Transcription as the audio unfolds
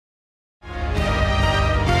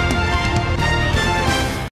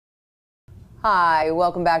Hi,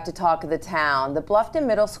 welcome back to Talk of the Town. The Bluffton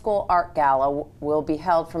Middle School Art Gala will be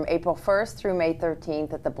held from April 1st through May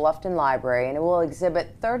 13th at the Bluffton Library, and it will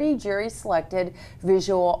exhibit 30 jury-selected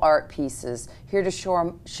visual art pieces. Here to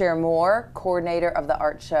share more, coordinator of the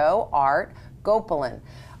art show, Art Gopalan.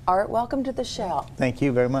 Art, welcome to the show. Thank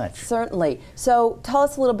you very much. Certainly. So tell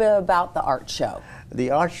us a little bit about the art show.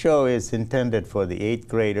 The art show is intended for the 8th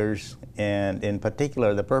graders, and in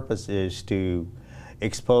particular the purpose is to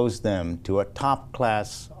expose them to a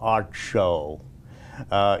top-class art show.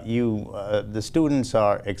 The students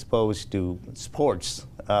are exposed to sports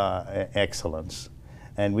excellence,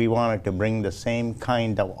 and we wanted to bring the same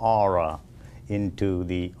kind of aura into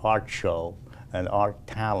the art show and art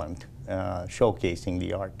talent, showcasing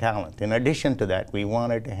the art talent. In addition to that, we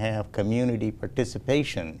wanted to have community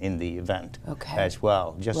participation in the event as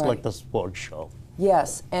well, just like the sports show.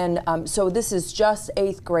 Yes, and so this is just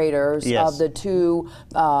 8th graders of the two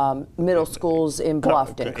middle schools in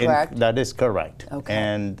Bluffton, correct? That is correct. Okay.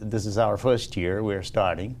 And this is our first year we're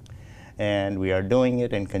starting, and we are doing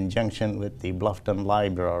it in conjunction with the Bluffton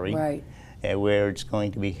Library, where it's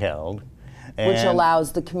going to be held. Which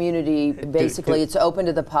allows the community, basically it's open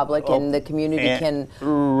to the public and the community can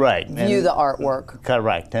view the artwork.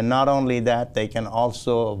 Correct, and not only that, they can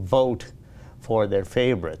also vote for their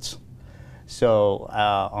favorites. So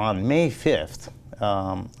on May 5th,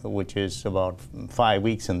 which is about 5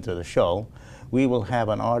 weeks into the show, we will have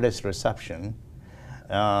an artist reception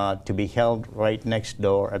to be held right next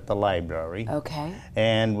door at the library. Okay.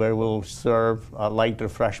 And where we'll serve light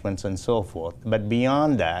refreshments and so forth. But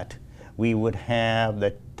beyond that, we would have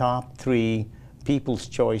the top 3 People's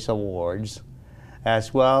Choice Awards,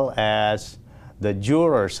 as well as the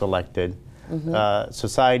juror-selected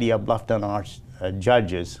Society of Bluffton Arts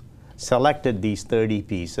judges selected these 30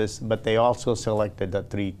 pieces, but they also selected the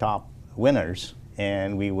 3 top winners,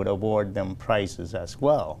 and we would award them prizes as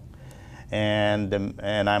well. And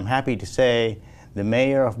I'm happy to say the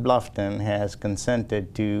mayor of Bluffton has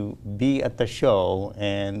consented to be at the show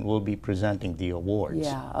and will be presenting the awards.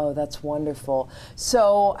 Yeah, oh, that's wonderful.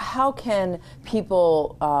 So how can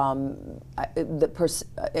people in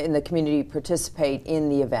the community participate in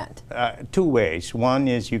the event? 2 ways. One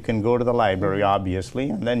is you can go to the library, obviously,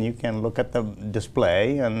 and then you can look at the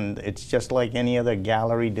display, and it's just like any other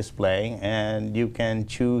gallery display, and you can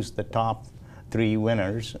choose the top 3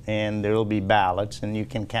 winners, and there will be ballots, and you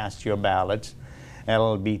can cast your ballots.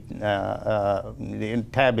 It'll be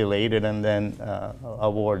tabulated and then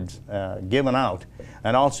awards given out.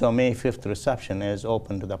 And also May 5th reception is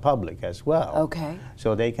open to the public as well. Okay.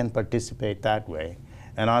 So they can participate that way.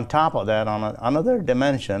 And on top of that, on another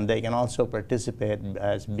dimension, they can also participate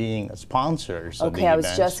as being sponsors of the I events.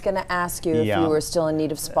 was just going to ask you if you were still in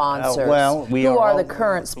need of sponsors. Well, who are the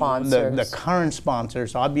current sponsors? The current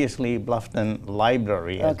sponsors, obviously Bluffton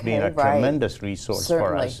Library has been a tremendous resource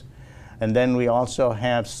for us. And then we also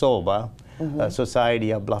have SOBA,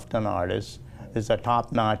 Society of Bluffton Artists. It's a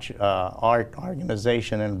top-notch art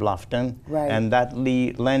organization in Bluffton, and that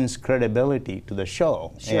lends credibility to the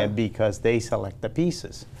show because they select the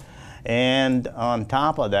pieces. And on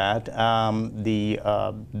top of that,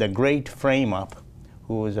 the Great Frame Up,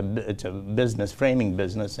 who is it's a business, framing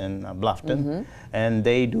business in Bluffton, and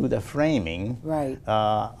they do the framing,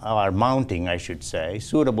 or mounting, I should say,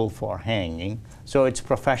 suitable for hanging. So it's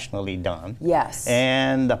professionally done. Yes.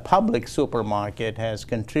 And the public supermarket has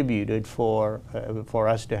contributed for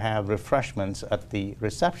us to have refreshments at the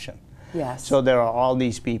reception. Yes. So there are all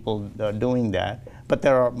these people doing that, but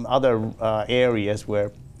there are other areas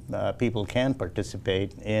where people can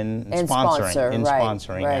participate in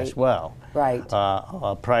sponsoring as well.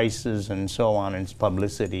 Prices and so on, and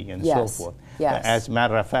publicity and so forth. Yes. As a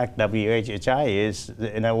matter of fact, WHHI is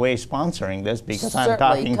in a way sponsoring this because I'm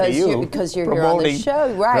talking to you. Because you're here on the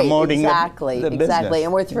show, promoting exactly, the business.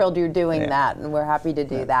 And we're thrilled you're doing that, and we're happy to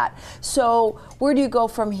do that. So where do you go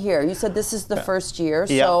from here? You said this is the first year,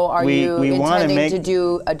 so are you intending to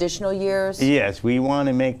do additional years? Yes, we want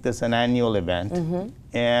to make this an annual event.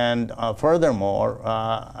 And furthermore,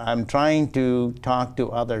 I'm trying to talk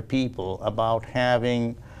to other people about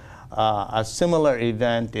having a similar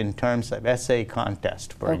event in terms of essay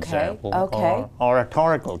contest, for example, or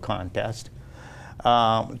oratorical contest,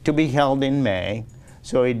 to be held in May.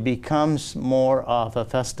 So it becomes more of a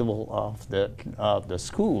festival of the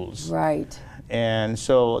schools. Right. And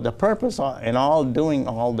so the purpose in doing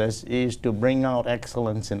all this is to bring out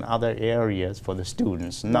excellence in other areas for the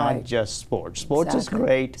students, not just sports. Sports is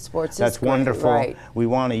great. That's wonderful. We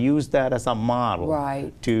want to use that as a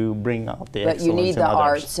model to bring out the excellence in others. But you need the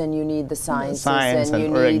arts and you need the sciences and you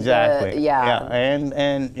need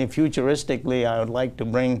and futuristically, I would like to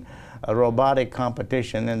bring a robotic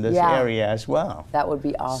competition in this area as well. That would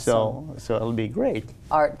be awesome. So it'll be great.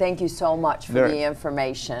 Art, thank you so much for the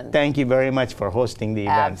information. Thank you very much for hosting the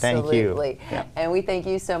event. Absolutely. Thank you. Yeah. And we thank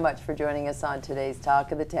you so much for joining us on today's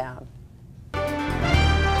Talk of the Town.